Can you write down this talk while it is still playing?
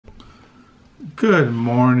Good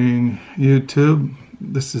morning, YouTube.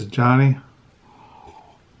 This is Johnny.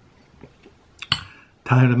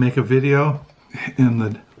 Time to make a video in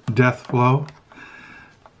the death flow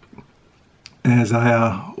as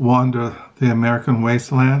I wander the American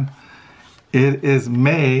wasteland. It is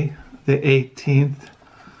May the 18th,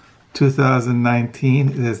 2019.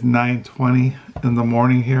 It is 9:20 in the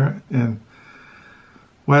morning here in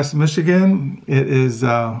West Michigan. It is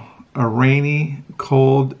a rainy,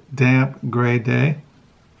 cold, damp, gray day.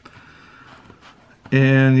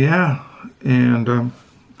 And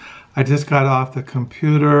I just got off the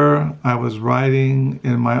computer. I was writing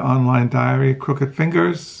in my online diary, Crooked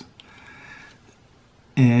Fingers,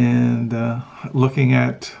 and looking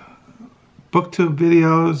at booktube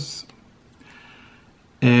videos.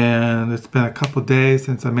 And it's been a couple days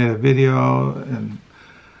since I made a video, and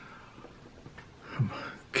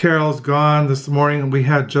Carol's gone this morning. We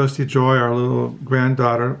had Josie Joy, our little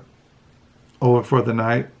granddaughter, over for the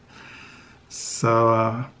night.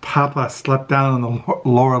 So Papa slept down on the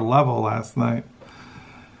lower level last night.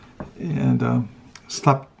 And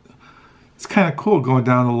slept. It's kind of cool going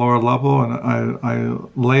down the lower level, and I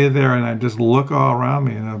lay there and I just look all around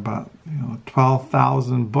me, and about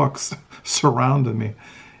 12,000 books surrounded me.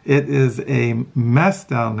 It is a mess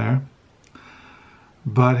down there.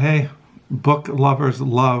 But hey, book lovers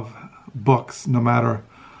love books, no matter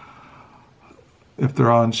if they're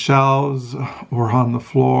on shelves or on the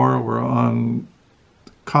floor or on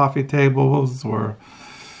coffee tables, or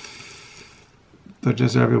they're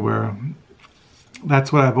just everywhere.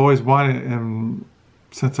 That's what I've always wanted, and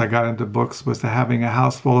since I got into books, was to having a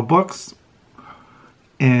house full of books.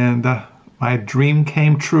 And my dream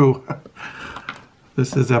came true.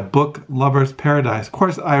 This is a book lover's paradise. Of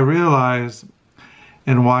course, I realize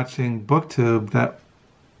in watching BookTube that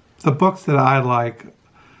the books that I like,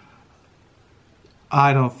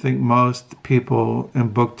 I don't think most people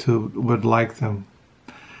in BookTube would like them,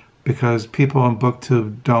 because people in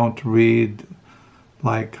BookTube don't read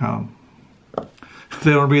like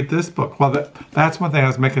they don't read this book. Well, that's one thing I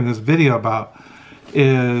was making this video about.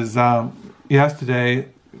 Is yesterday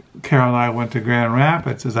Carol and I went to Grand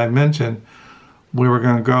Rapids. As I mentioned, we were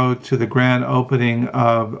going to go to the grand opening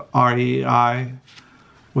of REI,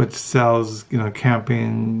 which sells,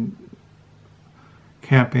 camping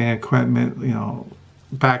equipment,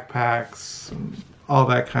 backpacks, and all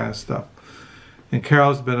that kind of stuff. And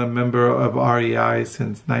Carol's been a member of REI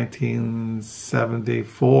since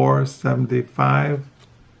 1974, 75.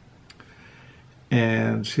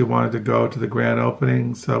 And she wanted to go to the grand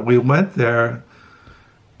opening, so we went there,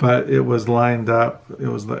 but it was lined up. It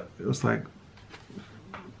was like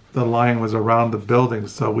the line was around the building,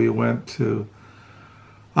 so we went to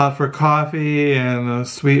for coffee and a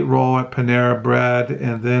sweet roll at Panera Bread,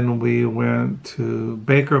 and then we went to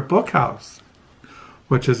Baker Bookhouse,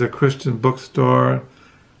 which is a Christian bookstore.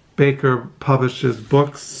 Baker publishes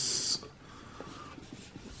books,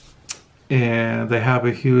 and they have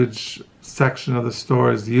a huge section of the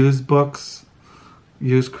store is used books,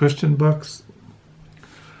 used Christian books.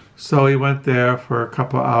 So we went there for a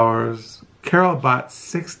couple hours. Carol bought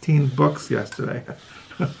 16 books yesterday.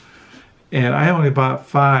 And I only bought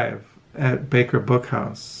 5 at Baker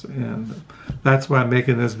Bookhouse. And that's why I'm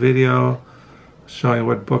making this video, showing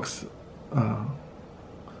what books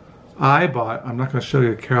I bought. I'm not going to show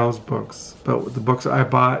you Carol's books, but the books I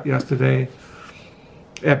bought yesterday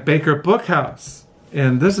at Baker Bookhouse.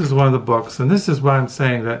 And this is one of the books, and this is why I'm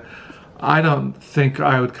saying that I don't think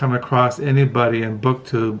I would come across anybody in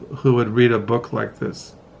BookTube who would read a book like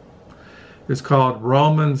this. It's called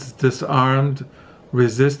Romans Disarmed,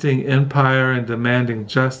 Resisting Empire and Demanding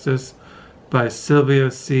Justice by Sylvia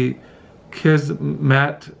C.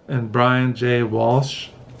 Keesmaat and Brian J. Walsh.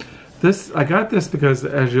 I got this because,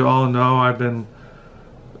 as you all know, I've been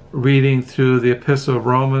reading through the Epistle of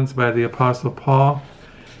Romans by the Apostle Paul,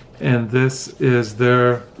 and this is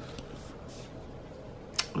their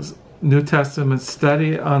New Testament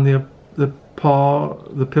study on the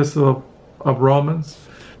Epistle of Romans.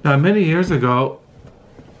 Now, many years ago,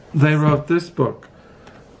 they wrote this book.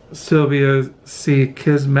 Sylvia C.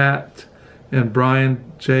 Keesmaat and Brian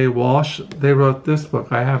J. Walsh, they wrote this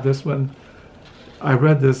book. I have this one. I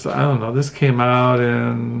read this, I don't know, this came out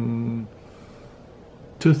in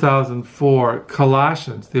 2004.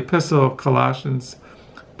 Colossians, the Epistle of Colossians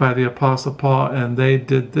by the Apostle Paul, and they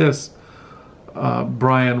did this.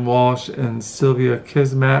 Brian Walsh and Sylvia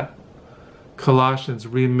Keesmaat, Colossians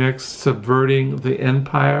Remixed, Subverting the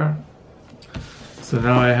Empire. So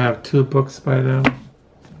now I have 2 books by them.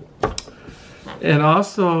 And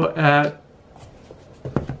also at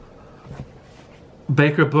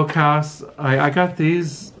Baker Bookhouse, I got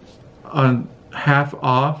these on half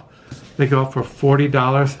off. They go for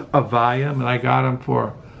 $40 a volume, and I got them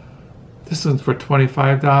for, this one's for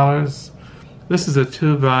 $25. This is a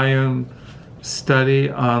 2-volume study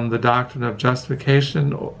on the doctrine of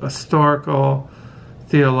justification, historical,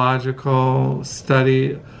 theological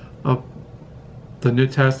study of the New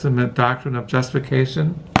Testament doctrine of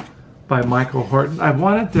justification by Michael Horton. I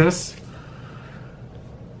wanted this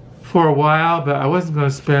for a while, but I wasn't going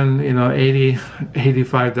to spend, you know, $80,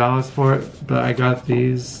 $85 for it. But I got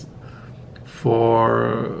these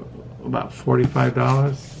for about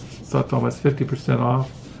 $45, so it's almost 50%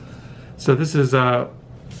 off. So this is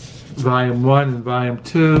Volume 1 and Volume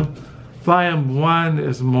 2. Volume 1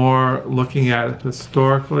 is more looking at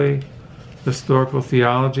historical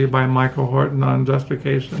theology by Michael Horton on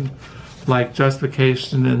justification, like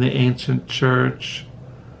justification in the ancient church.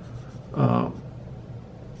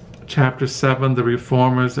 Chapter 7, the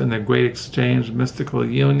Reformers and the Great Exchange, Mystical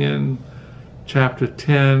Union. Chapter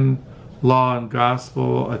 10, Law and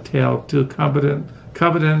Gospel, a Tale of Two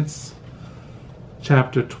Covenants.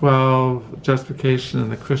 Chapter 12, Justification in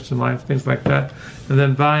the Christian Life, things like that. And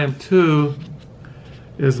then Volume 2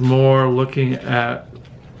 is more looking at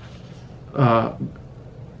the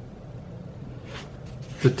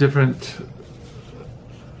different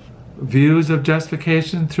views of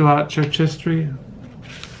justification throughout church history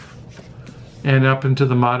and up into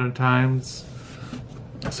the modern times.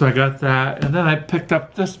 So I got that. And then I picked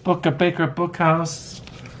up this book at Baker Bookhouse.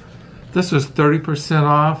 This was 30%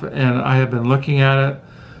 off, and I have been looking at it.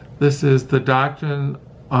 This is The Doctrine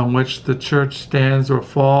on Which the Church Stands or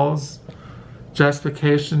Falls,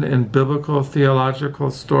 Justification in Biblical, Theological,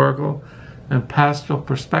 Historical, and Pastoral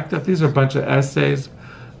Perspective. These are a bunch of essays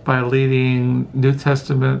by leading New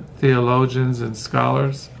Testament theologians and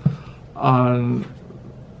scholars on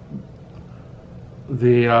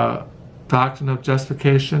the doctrine of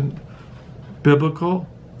justification, biblical,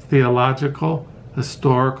 theological,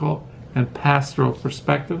 historical, and pastoral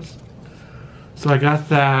perspectives. So I got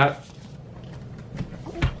that.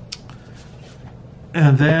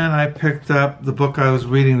 And then I picked up the book I was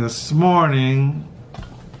reading this morning.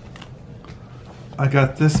 I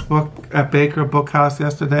got this book at Baker Bookhouse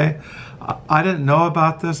yesterday. I didn't know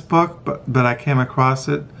about this book, but I came across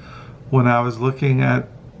it when I was looking at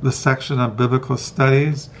the section on biblical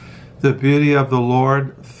studies. The Beauty of the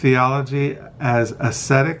Lord, Theology as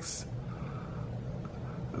Ascetics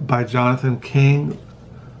by Jonathan King.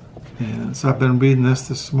 And so I've been reading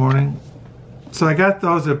this morning. So I got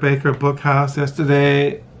those at Baker Bookhouse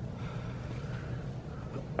yesterday.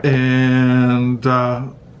 And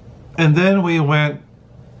then we went,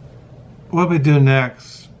 what did we do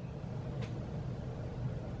next?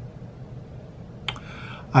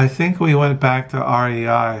 I think we went back to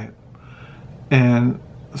REI and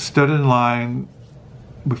stood in line.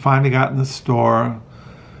 We finally got in the store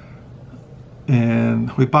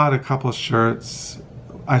and we bought a couple shirts.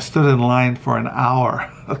 I stood in line for an hour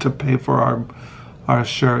to pay for our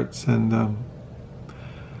shirts, and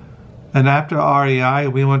after REI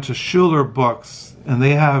we went to Schuler Books, and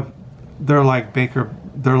they're like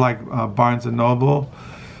Barnes and Noble.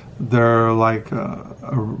 They're like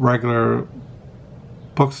a regular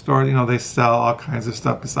bookstore. You know, they sell all kinds of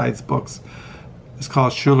stuff besides books. It's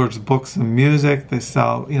called Schuler's Books and Music. They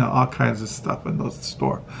sell, you know, all kinds of stuff in those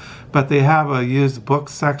store. But they have a used book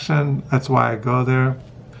section. That's why I go there.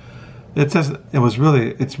 It's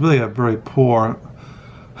really a very poor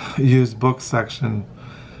used book section.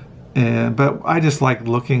 But I just like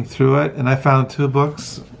looking through it, and I found 2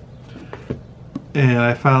 books. And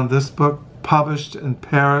I found this book, published in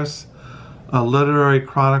Paris, a literary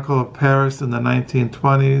chronicle of Paris in the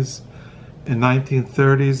 1920s and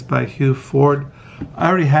 1930s by Hugh Ford. I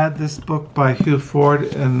already had this book by Hugh Ford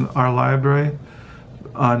in our library.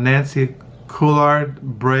 Nancy Coulard,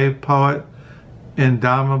 Brave Poet,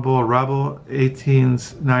 Indomitable Rebel,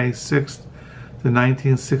 1896 to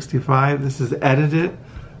 1965. This is edited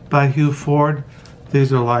by Hugh Ford.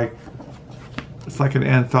 These are like, it's like an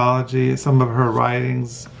anthology. Some of her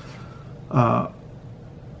writings,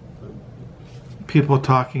 people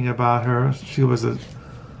talking about her. She lived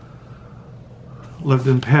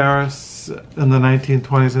in Paris in the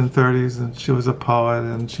 1920s and 30s, and she was a poet,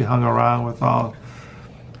 and she hung around with all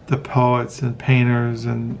the poets and painters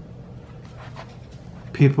and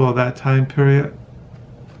people of that time period.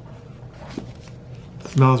 It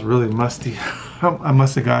smells really musty. I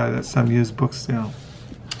must have got it at some used book sale.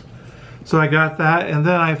 So I got that, and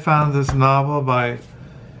then I found this novel by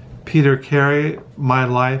Peter Carey, My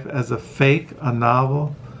Life as a Fake, a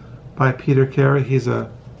novel by Peter Carey. He's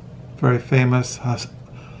a very famous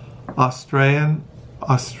Australian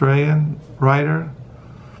writer.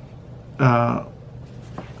 And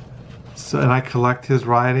I collect his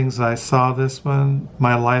writings. I saw this one,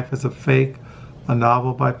 My Life is a Fake, a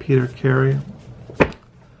novel by Peter Carey.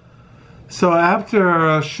 So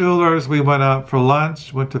after Schuler's, we went out for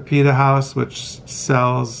lunch, went to Pita House, which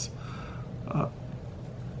sells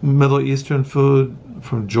Middle Eastern food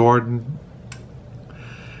from Jordan.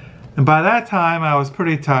 And by that time, I was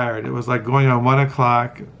pretty tired. It was like going on 1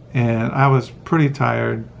 o'clock, and I was pretty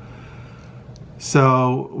tired.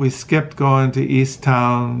 So we skipped going to East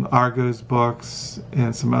Town, Argus Books,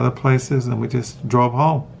 and some other places, and we just drove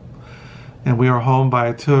home. And we were home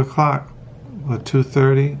by 2 o'clock, or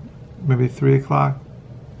 2:30, maybe 3 o'clock.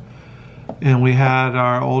 And we had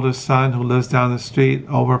our oldest son, who lives down the street,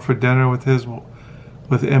 over for dinner with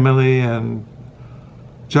Emily and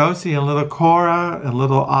Josie and little Cora and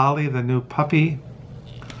little Ollie, the new puppy.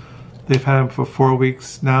 They've had him for 4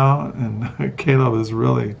 weeks now, and Caleb is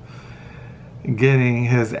really getting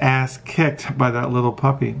his ass kicked by that little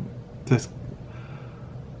puppy.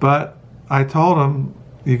 But I told him,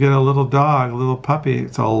 you get a little dog, a little puppy,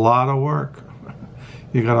 it's a lot of work.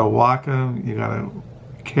 You gotta walk them, you gotta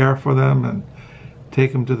care for them and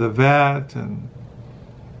take them to the vet and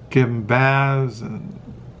give him baths, and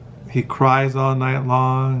he cries all night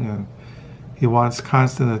long and he wants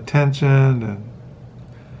constant attention. And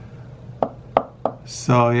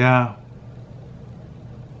so yeah.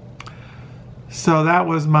 So that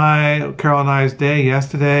was my Carol and I's day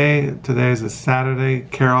yesterday. Today is a Saturday.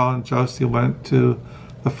 Carol and Josie went to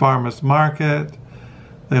the farmer's market.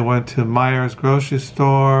 They went to Meijer's grocery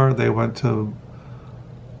store. They went to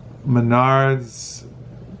Menards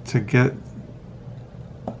to get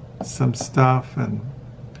some stuff. And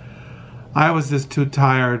I was just too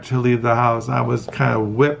tired to leave the house. I was kind of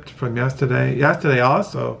whipped from yesterday. Yesterday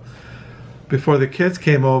also, before the kids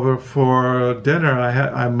came over for dinner,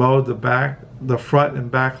 I mowed the front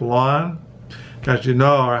and back lawn. As you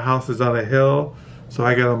know, our house is on a hill, so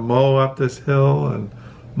I got to mow up this hill and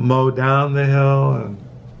mow down the hill. And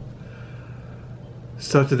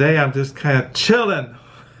so today I'm just kind of chilling.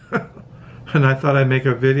 And I thought I'd make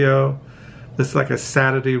a video. This is like a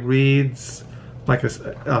Saturday reads. I've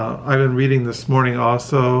been reading this morning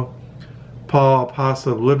also Paul,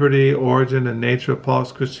 Apostle of Liberty, Origin and Nature of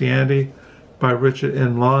Paul's Christianity by Richard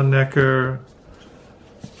N. Longenecker.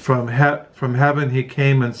 From heaven he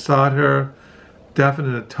came and sought her.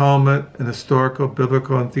 Definite atonement in historical,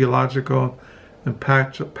 biblical, and theological and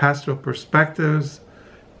pastoral perspectives.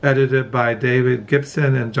 Edited by David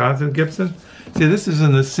Gibson and Jonathan Gibson. See, this is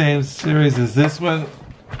in the same series as this one.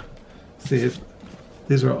 See,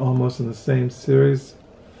 these are almost in the same series.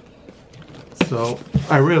 So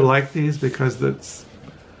I really like these because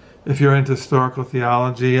if you're into historical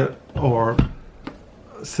theology or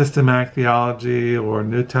systematic theology or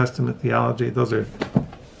New Testament theology,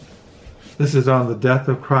 this is on the death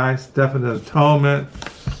of Christ, definite atonement.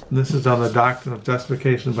 And this is on the doctrine of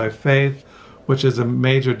justification by faith, which is a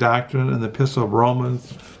major doctrine in the Epistle of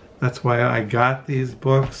Romans. That's why I got these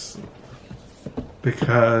books,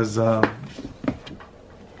 because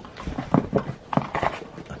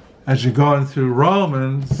as you're going through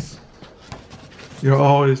Romans, you're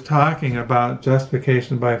always talking about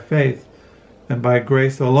justification by faith and by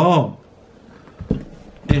grace alone.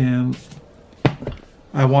 And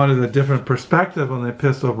I wanted a different perspective on the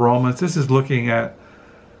Epistle of Romans. This is looking at,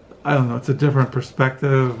 I don't know, it's a different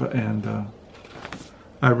perspective, and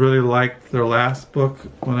I really liked their last book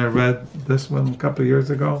when I read this one a couple of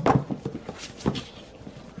years ago.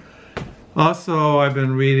 Also, I've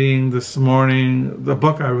been reading this morning the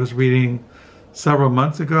book I was reading several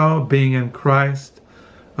months ago, Being in Christ,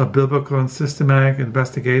 a Biblical and Systematic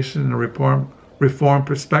Investigation and a Reform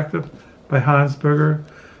Perspective by Hans Berger.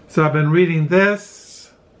 So I've been reading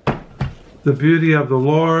this, The Beauty of the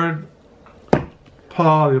Lord,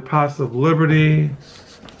 Paul, the Apostle of Liberty,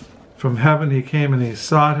 From Heaven he came and he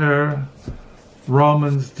sought her,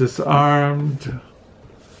 Romans, Disarmed,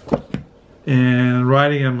 and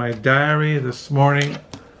writing in my diary this morning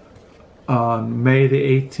on May the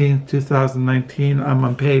 18th, 2019. I'm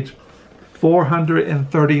on page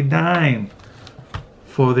 439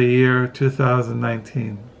 for the year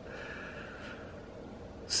 2019.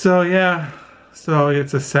 So yeah, so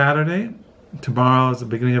it's a Saturday. Tomorrow is the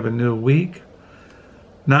beginning of a new week.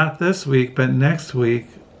 Not this week, but next week,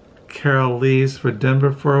 Carol leaves for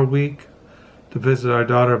Denver for a week to visit our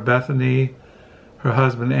daughter Bethany, her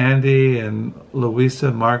husband Andy, and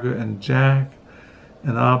Louisa, Margaret, and Jack.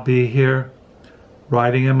 And I'll be here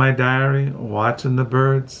writing in my diary, watching the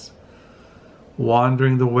birds,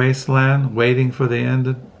 wandering the wasteland, waiting for the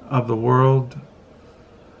end of the world,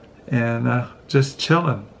 and just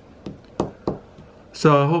chilling.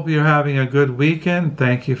 So I hope you're having a good weekend.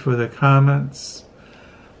 Thank you for the comments.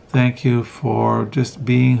 Thank you for just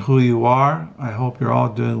being who you are. I hope you're all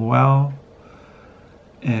doing well.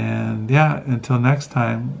 And yeah, until next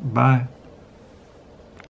time, bye.